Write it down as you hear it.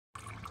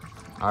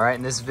All right,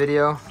 in this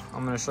video,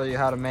 I'm gonna show you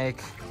how to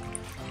make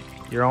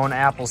your own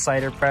apple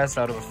cider press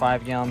out of a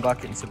 5-gallon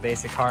bucket and some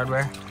basic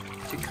hardware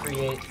to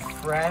create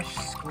fresh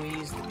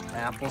squeezed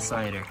apple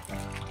cider.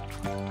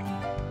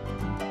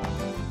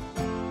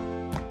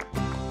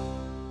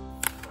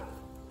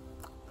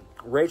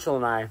 Rachel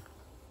and I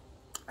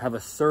have a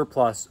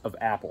surplus of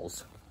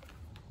apples.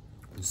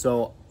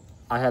 So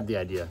I had the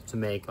idea to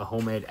make a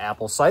homemade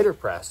apple cider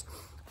press.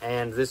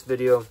 And this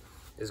video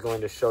is going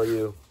to show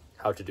you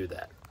how to do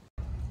that.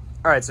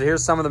 All right, so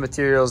here's some of the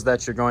materials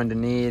that you're going to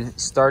need,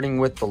 starting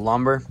with the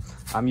lumber.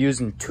 I'm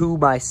using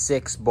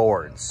 2x6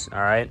 boards, all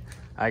right?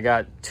 I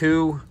got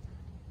 2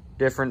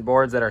 different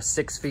boards that are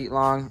 6 feet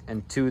long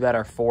and 2 that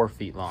are 4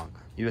 feet long.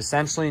 You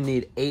essentially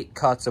need 8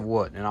 cuts of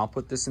wood, and I'll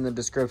put this in the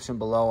description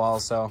below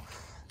also.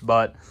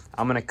 But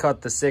I'm gonna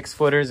cut the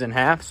 6-footers in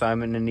half, so I'm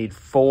gonna need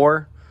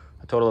a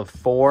total of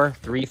 4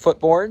 3-foot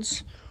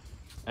boards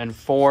and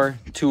 4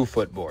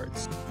 2-foot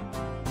boards.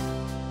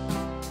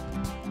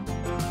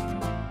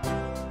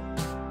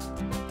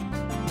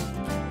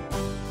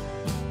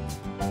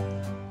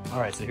 All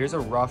right, so here's a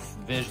rough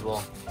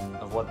visual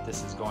of what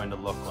this is going to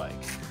look like.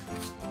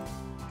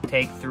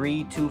 Take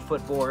 3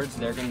 2-foot boards,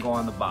 they're gonna go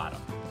on the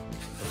bottom.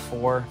 The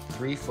 4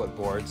 3-foot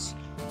boards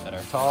that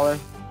are taller,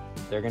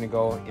 they're gonna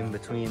go in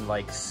between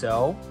like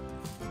so.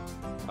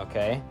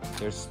 Okay,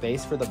 there's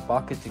space for the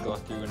bucket to go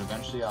through, and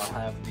eventually I'll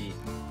have the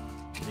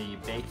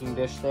baking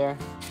dish there.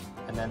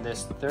 And then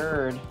this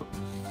 3rd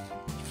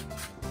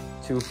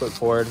 2-foot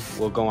board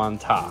will go on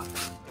top.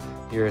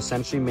 You're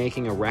essentially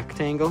making a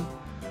rectangle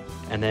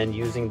and then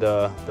using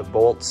the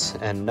bolts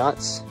and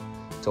nuts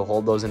to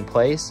hold those in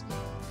place.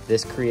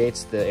 This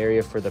creates the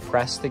area for the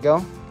press to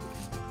go.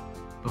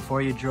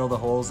 Before you drill the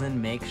holes in,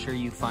 make sure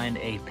you find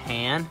a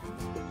pan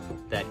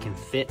that can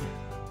fit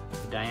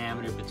the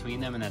diameter between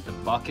them and that the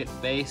bucket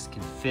base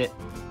can fit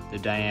the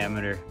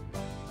diameter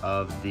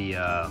of the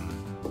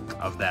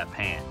of that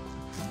pan.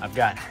 I've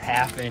got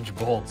 1/2-inch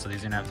bolts, so these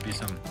are gonna have to be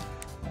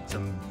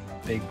some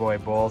big boy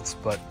bolts,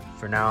 but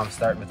for now I'm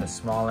starting with a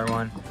smaller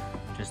one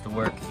just to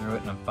work through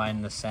it, and I'm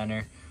finding the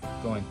center,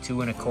 going 2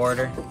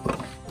 1/4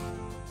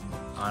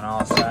 on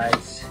all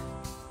sides,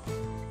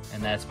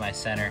 and that's my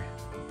center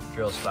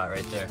drill spot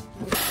right there.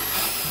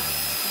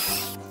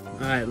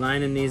 All right,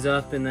 lining these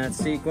up in that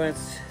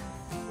sequence.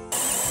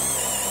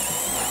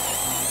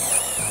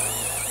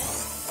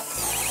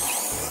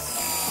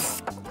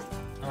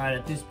 All right,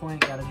 at this point,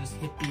 gotta just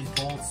hit these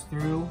bolts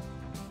through,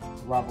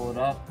 level it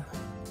up.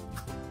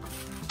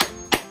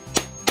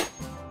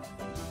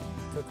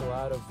 Took a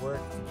lot of work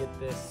to get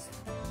this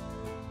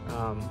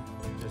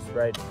just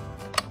right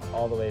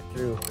all the way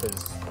through,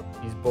 because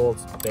these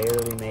bolts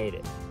barely made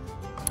it.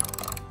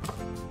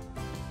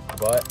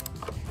 But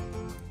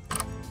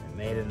I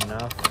made it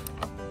enough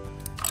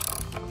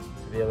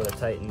to be able to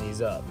tighten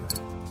these up.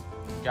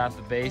 Got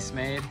the base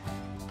made.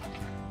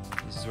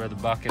 This is where the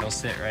bucket will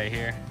sit right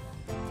here.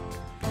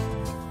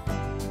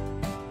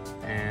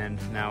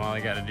 And now all I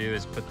gotta do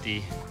is put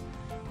the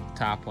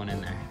top one in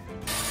there.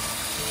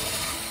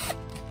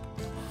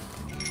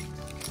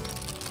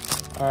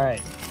 All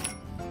right,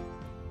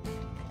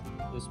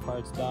 this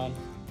part's done.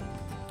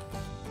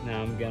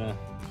 Now I'm gonna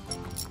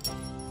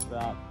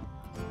drop.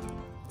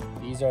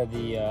 These are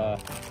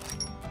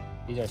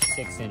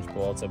 6-inch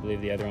bolts. I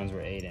believe the other ones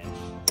were 8-inch.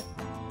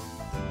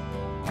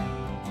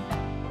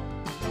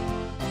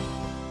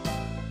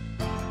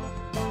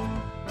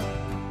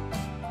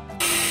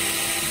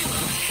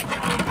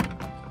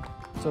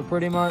 So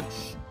pretty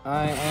much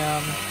I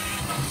am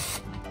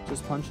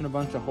just punching a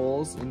bunch of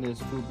holes in this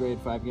food grade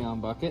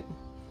 5-gallon bucket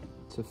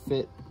to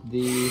fit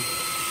the,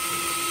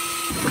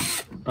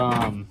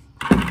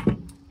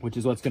 which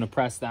is what's gonna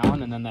press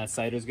down, and then that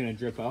cider is gonna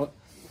drip out.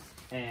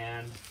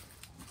 And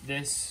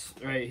this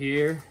right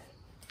here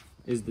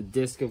is the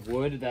disc of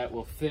wood that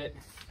will fit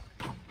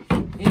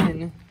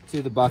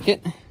into the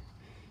bucket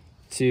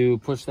to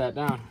push that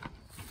down.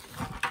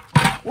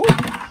 Woo!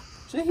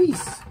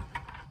 Jeez!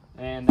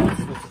 And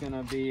that's what's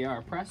gonna be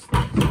our press.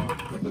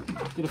 So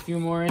get a few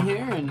more in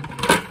here and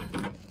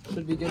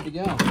should be good to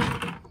go.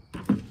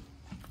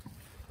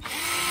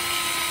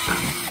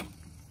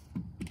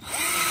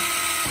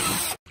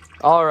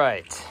 All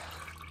right,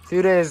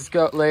 2 days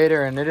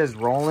later, and it is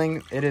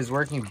rolling. It is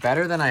working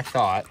better than I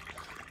thought.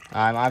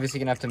 I'm obviously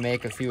gonna have to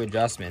make a few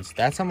adjustments.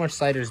 That's how much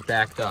cider's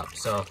backed up.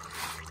 So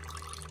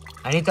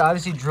I need to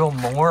obviously drill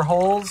more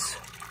holes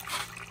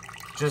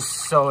just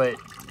so it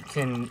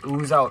can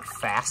ooze out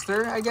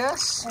faster, I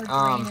guess. Or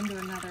drain into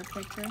another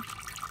pitcher.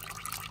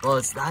 Well,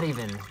 it's not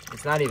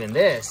even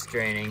this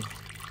draining.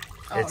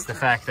 It's the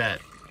fact that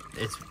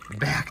it's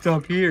backed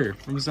up here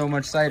from so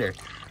much cider.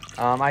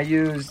 I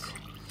used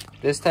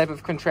this type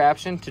of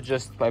contraption to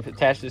just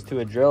attach this to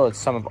a drill.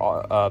 It's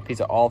a piece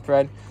of all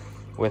thread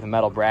with a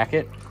metal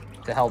bracket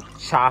to help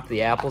chop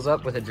the apples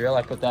up with a drill.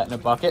 I put that in a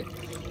bucket.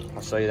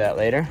 I'll show you that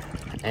later.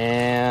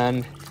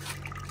 And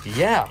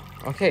yeah,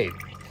 okay.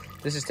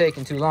 This is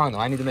taking too long though.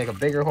 I need to make a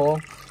bigger hole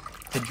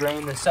to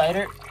drain the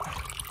cider.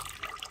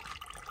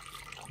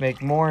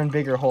 Make more and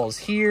bigger holes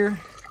here.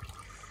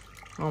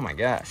 Oh my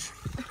gosh.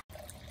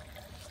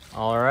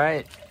 All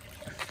right.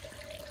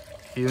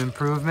 Few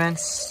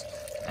improvements.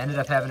 Ended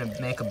up having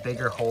to make a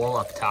bigger hole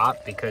up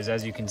top because,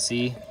 as you can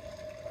see,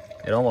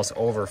 it almost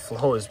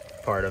overflows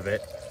part of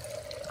it.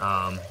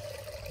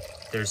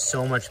 There's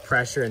so much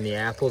pressure and the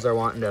apples are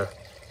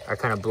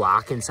kind of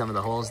blocking some of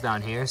the holes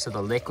down here. So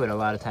the liquid a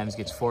lot of times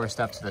gets forced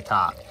up to the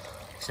top.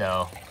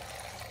 So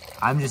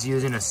I'm just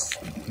using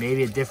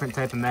maybe a different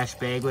type of mesh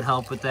bag would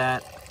help with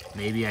that.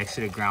 Maybe I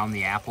should have ground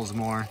the apples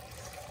more.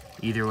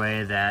 Either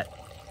way,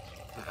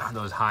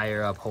 those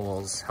higher up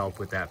holes help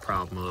with that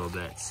problem a little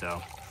bit.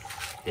 So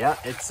yeah,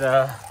 it's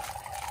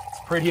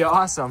pretty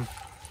awesome.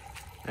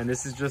 And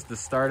this is just the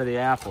start of the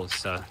apples.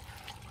 So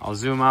I'll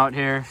zoom out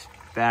here,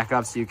 back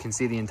up so you can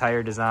see the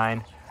entire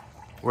design.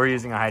 We're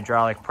using a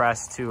hydraulic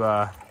press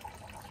to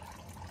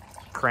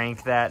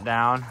crank that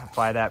down,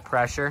 apply that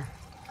pressure.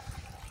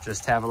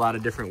 Just have a lot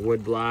of different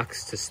wood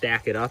blocks to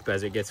stack it up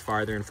as it gets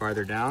farther and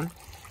farther down.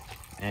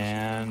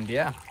 And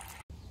yeah,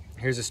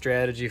 here's a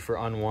strategy for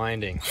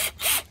unwinding.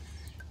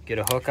 Get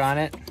a hook on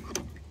it.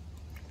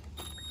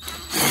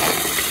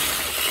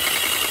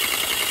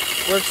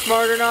 Work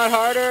smarter, not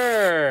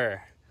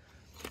harder.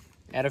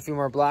 Add a few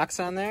more blocks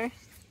on there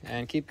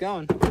and keep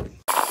going.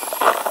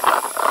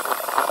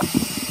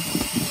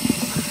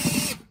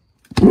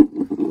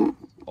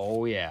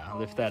 Oh yeah,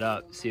 lift that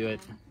up, see what?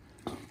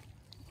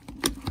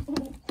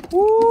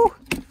 Woo!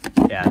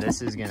 Yeah,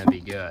 this is gonna be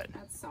good.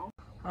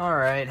 All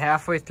right,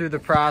 halfway through the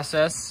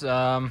process,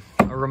 a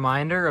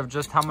reminder of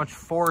just how much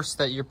force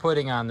that you're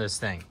putting on this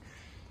thing.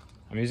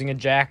 I'm using a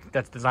jack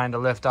that's designed to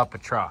lift up a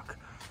truck.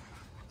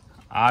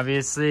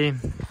 Obviously,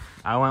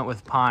 I went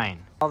with pine.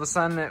 All of a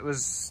sudden it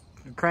was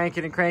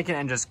cranking and cranking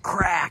and just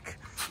crack.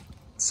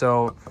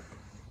 So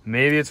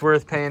maybe it's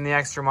worth paying the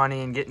extra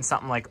money and getting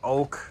something like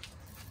oak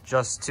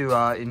just to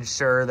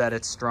ensure that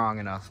it's strong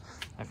enough.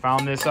 I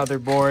found this other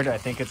board. I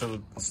think it's a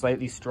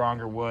slightly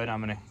stronger wood. I'm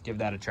gonna give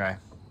that a try.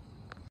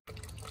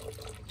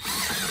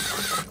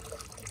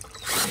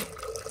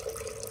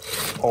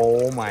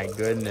 Oh my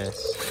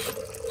goodness.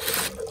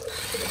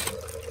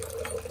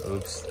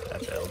 Oops,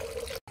 that failed.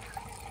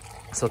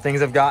 So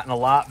things have gotten a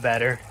lot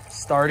better.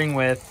 Starting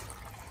with,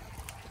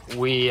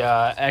 we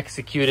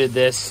executed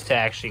this to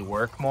actually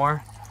work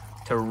more,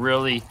 to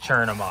really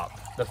churn them up.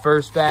 The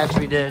first batch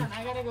we did,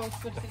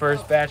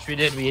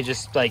 we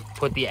just like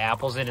put the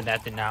apples in and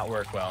that did not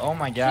work well. Oh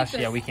my gosh,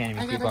 yeah, we can't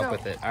even keep up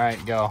with it. All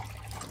right, go.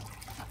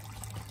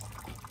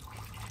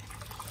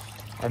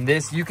 And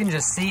this, you can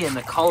just see in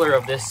the color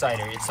of this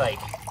cider, it's like,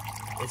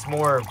 it's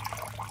more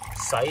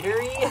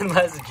cidery and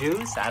less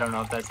juice. I don't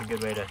know if that's a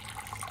good way to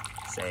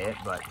say it,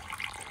 but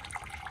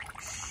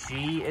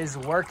she is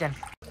working.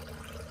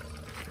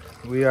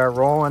 We are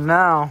rolling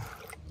now.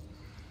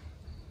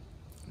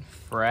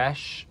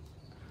 Fresh,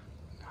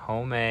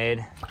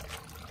 homemade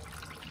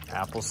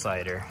apple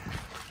cider.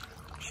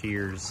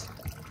 Cheers.